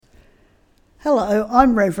Hello,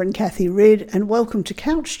 I'm Reverend Cathy and welcome to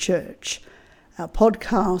Couch Church, our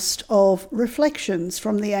podcast of reflections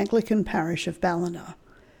from the Anglican parish of Ballina.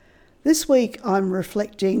 This week I'm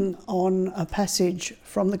reflecting on a passage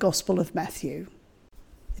from the Gospel of Matthew.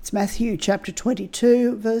 It's Matthew chapter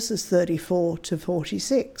 22, verses 34 to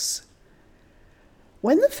 46.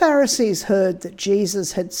 When the Pharisees heard that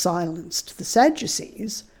Jesus had silenced the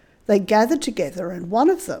Sadducees, they gathered together, and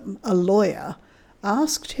one of them, a lawyer,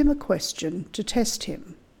 asked him a question to test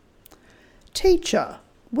him. "Teacher,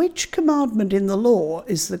 which commandment in the law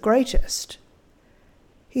is the greatest?"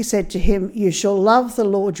 He said to him, "You shall love the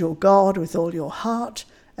Lord your God with all your heart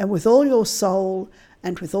and with all your soul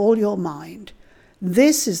and with all your mind.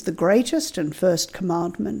 This is the greatest and first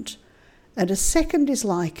commandment, and a second is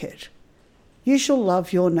like it. You shall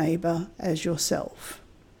love your neighbour as yourself.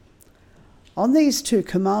 On these two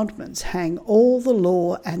commandments hang all the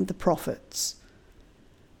law and the prophets."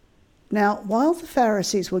 Now, while the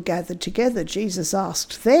Pharisees were gathered together, Jesus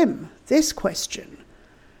asked them this question: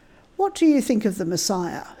 "What do you think of the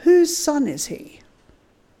Messiah? Whose son is he?"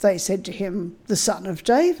 They said to him, "The son of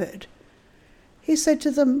David." He said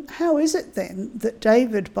to them, "How is it then that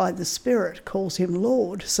David by the Spirit calls him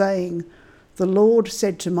Lord, saying, 'The Lord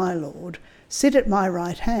said to my Lord, sit at my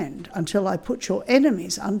right hand until I put your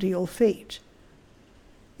enemies under your feet'?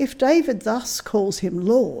 If David thus calls him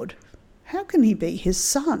Lord, how can he be his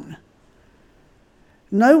son?"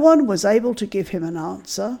 No one was able to give him an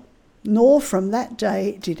answer, nor from that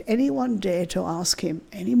day did anyone dare to ask him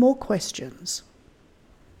any more questions.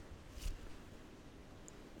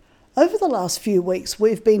 Over the last few weeks,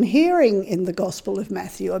 we've been hearing in the Gospel of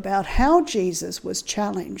Matthew about how Jesus was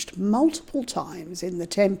challenged multiple times in the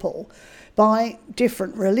temple by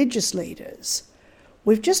different religious leaders.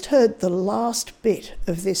 We've just heard the last bit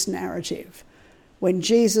of this narrative when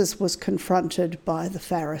Jesus was confronted by the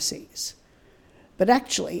Pharisees. But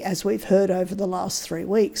actually, as we've heard over the last 3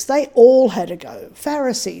 weeks, they all had a go.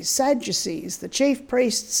 Pharisees, Sadducees, the chief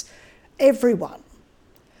priests, everyone.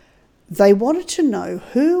 They wanted to know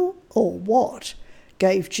who or what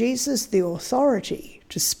gave Jesus the authority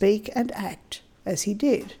to speak and act as he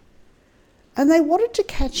did. And they wanted to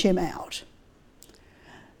catch him out.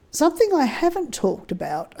 Something I haven't talked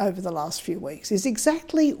about over the last few weeks is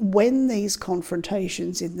exactly when these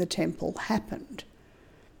confrontations in the temple happened.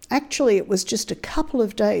 Actually, it was just a couple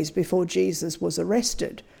of days before Jesus was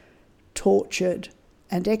arrested, tortured,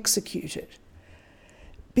 and executed.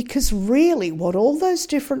 Because really what all those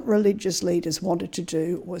different religious leaders wanted to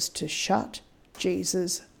do was to shut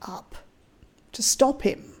Jesus up, to stop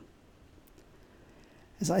him.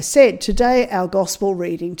 As I said, today our gospel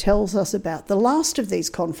reading tells us about the last of these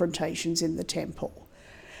confrontations in the temple.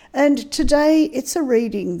 And today it's a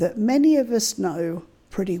reading that many of us know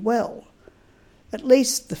pretty well. At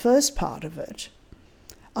least the first part of it.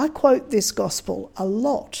 I quote this gospel a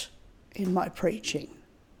lot in my preaching.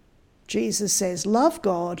 Jesus says, "Love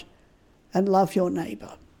God and love your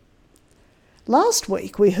neighbour." Last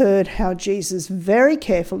week we heard how Jesus very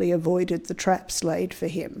carefully avoided the traps laid for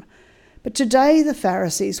him. But today the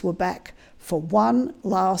Pharisees were back for one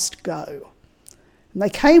last go. And they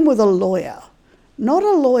came with a lawyer. Not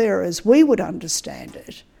a lawyer as we would understand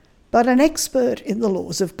it, but an expert in the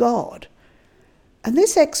laws of God. And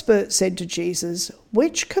this expert said to Jesus,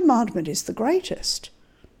 "Which commandment is the greatest?"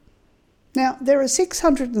 Now, there are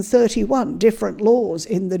 631 different laws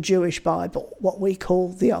in the Jewish Bible, what we call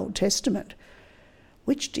the Old Testament.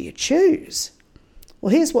 Which do you choose?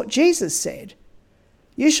 Well, here's what Jesus said: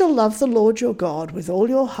 "You shall love the Lord your God with all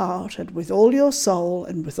your heart and with all your soul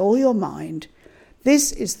and with all your mind.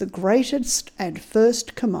 This is the greatest and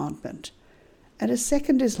first commandment. And a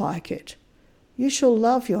second is like it. You shall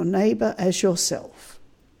love your neighbour as yourself."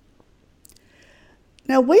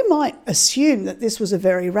 Now, we might assume that this was a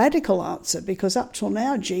very radical answer because up till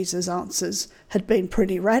now Jesus' answers had been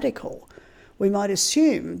pretty radical. We might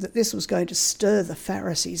assume that this was going to stir the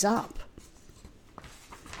Pharisees up.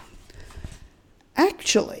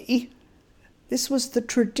 Actually, this was the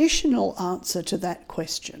traditional answer to that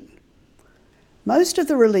question. Most of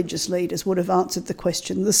the religious leaders would have answered the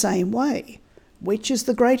question the same way. Which is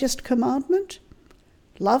the greatest commandment?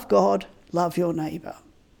 Love God, love your neighbour.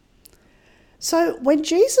 So when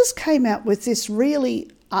Jesus came out with this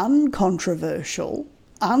really uncontroversial,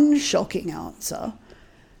 unshocking answer,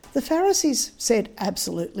 the Pharisees said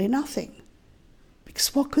absolutely nothing.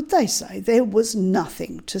 Because what could they say? There was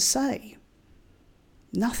nothing to say.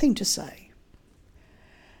 Nothing to say.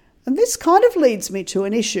 And this kind of leads me to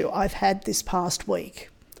an issue I've had this past week.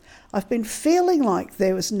 I've been feeling like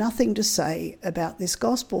there was nothing to say about this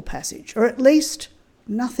gospel passage, or at least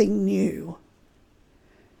nothing new.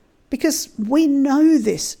 because we know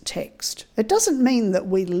this text. It doesn't mean that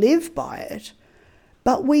we live by it,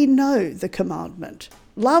 but we know the commandment.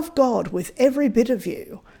 Love God with every bit of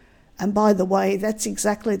you. And by the way, that's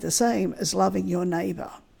exactly the same as loving your neighbour.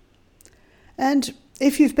 And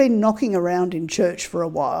if you've been knocking around in church for a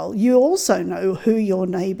while, you also know who your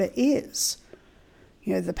neighbour is.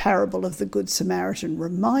 You know, the parable of the Good Samaritan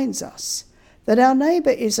reminds us that our neighbour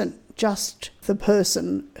isn't just the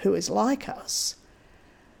person who is like us.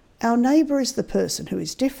 Our neighbour is the person who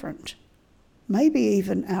is different, maybe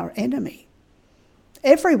even our enemy.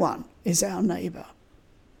 Everyone is our neighbour.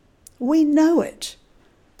 We know it.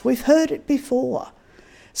 We've heard it before.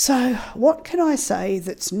 So what can I say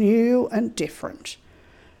that's new and different?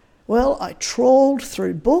 Well, I trawled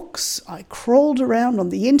through books, I crawled around on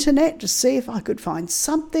the internet to see if I could find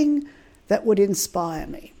something that would inspire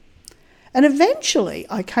me. And eventually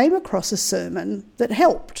I came across a sermon that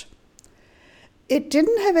helped. It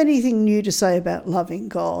didn't have anything new to say about loving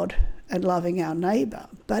God and loving our neighbour,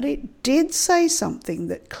 but it did say something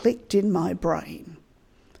that clicked in my brain.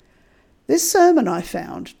 This sermon I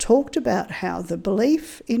found talked about how the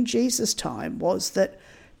belief in Jesus' time was that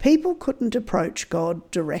people couldn't approach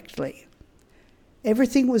God directly.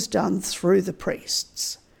 Everything was done through the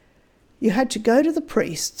priests. You had to go to the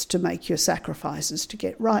priests to make your sacrifices to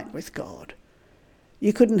get right with God.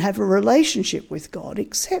 You couldn't have a relationship with God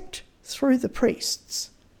except through the priests.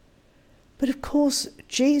 But of course,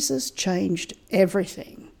 Jesus changed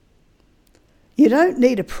everything. You don't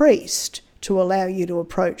need a priest to allow you to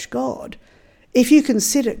approach God if you can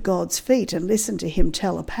sit at God's feet and listen to him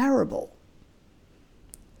tell a parable.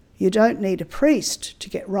 You don't need a priest to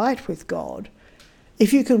get right with God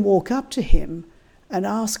if you can walk up to him and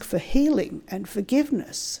ask for healing and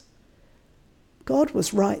forgiveness. God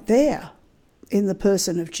was right there in the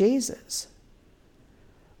person of Jesus.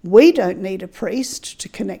 We don't need a priest to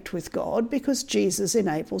connect with God because Jesus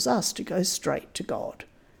enables us to go straight to God.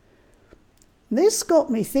 This got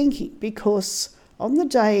me thinking because on the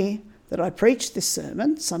day that I preached this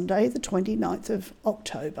sermon, Sunday the 29th of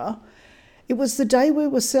October, it was the day we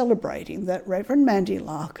were celebrating that Reverend Mandy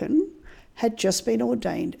Larkin had just been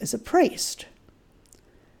ordained as a priest.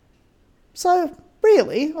 So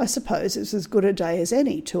really, I suppose it's as good a day as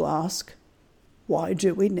any to ask, why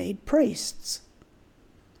do we need priests?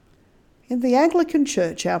 In the Anglican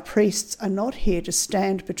Church, our priests are not here to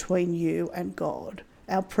stand between you and God.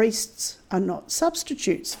 Our priests are not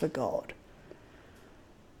substitutes for God.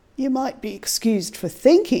 You might be excused for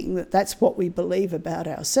thinking that that's what we believe about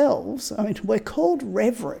ourselves. I mean, we're called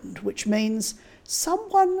reverend, which means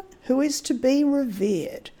someone who is to be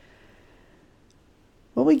revered.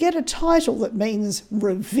 When we get a title that means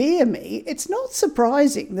revere me, it's not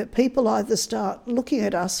surprising that people either start looking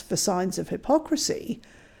at us for signs of hypocrisy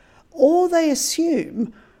or they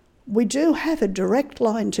assume we do have a direct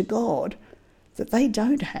line to God that they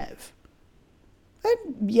don't have.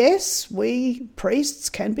 And yes, we priests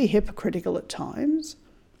can be hypocritical at times.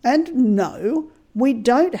 And no, we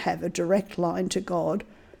don't have a direct line to God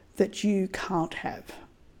that you can't have.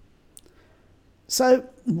 So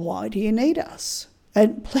why do you need us?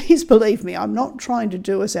 And please believe me, I'm not trying to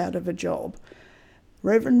do us out of a job.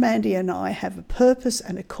 Reverend Mandy and I have a purpose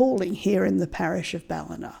and a calling here in the parish of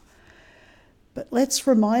Ballina. But let's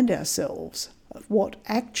remind ourselves of what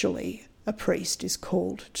actually a priest is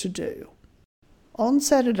called to do. On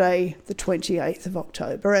Saturday, the 28th of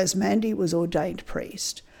October, as Mandy was ordained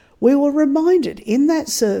priest, we were reminded in that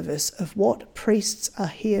service of what priests are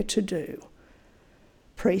here to do.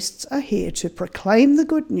 Priests are here to proclaim the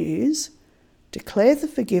good news, declare the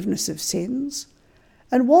forgiveness of sins,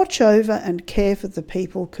 and watch over and care for the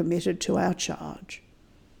people committed to our charge.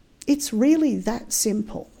 It's really that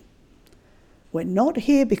simple. We're not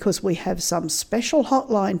here because we have some special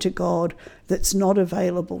hotline to God that's not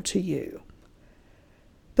available to you.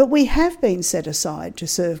 But we have been set aside to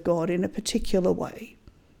serve God in a particular way,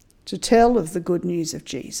 to tell of the good news of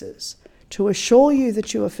Jesus, to assure you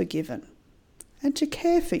that you are forgiven, and to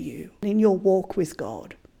care for you in your walk with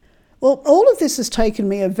God. Well, all of this has taken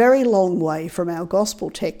me a very long way from our gospel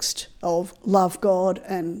text of love God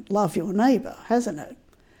and love your neighbour, hasn't it?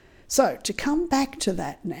 So, to come back to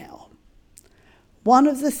that now, one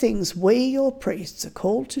of the things we, your priests, are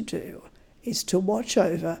called to do is to watch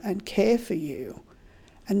over and care for you.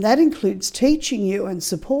 And that includes teaching you and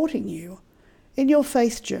supporting you in your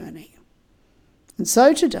faith journey. And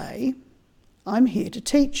so today, I'm here to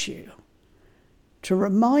teach you, to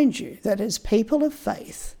remind you that as people of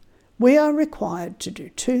faith, we are required to do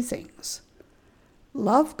two things: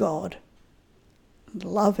 love God and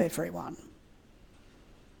love everyone.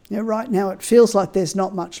 Right now it feels like there's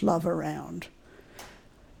not much love around.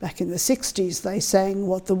 Back in the 60s, they sang,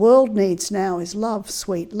 "What the world needs now is love,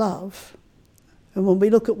 sweet love." And when we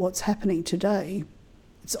look at what's happening today,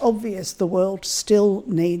 it's obvious the world still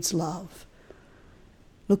needs love.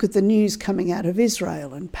 Look at the news coming out of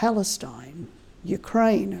Israel and Palestine,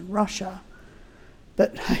 Ukraine and Russia.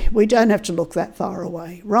 But we don't have to look that far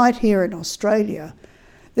away. Right here in Australia,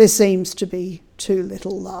 there seems to be too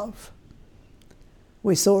little love.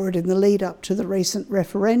 We saw it in the lead up to the recent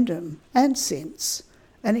referendum and since,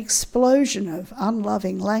 an explosion of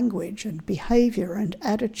unloving language and behaviour and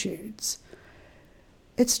attitudes.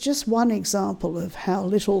 It's just one example of how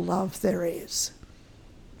little love there is.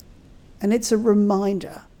 And it's a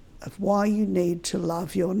reminder of why you need to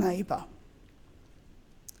love your neighbour.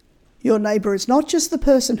 Your neighbour is not just the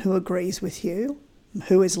person who agrees with you,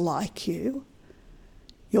 who is like you.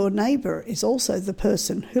 Your neighbour is also the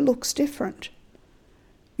person who looks different.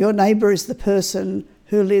 Your neighbour is the person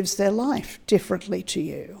who lives their life differently to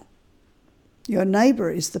you. Your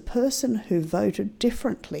neighbour is the person who voted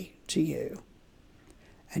differently to you.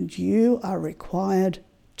 And you are required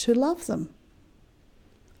to love them.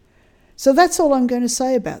 So that's all I'm going to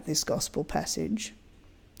say about this gospel passage.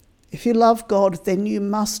 If you love God, then you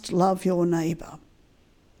must love your neighbour.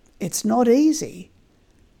 It's not easy,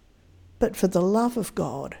 but for the love of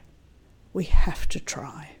God, we have to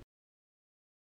try.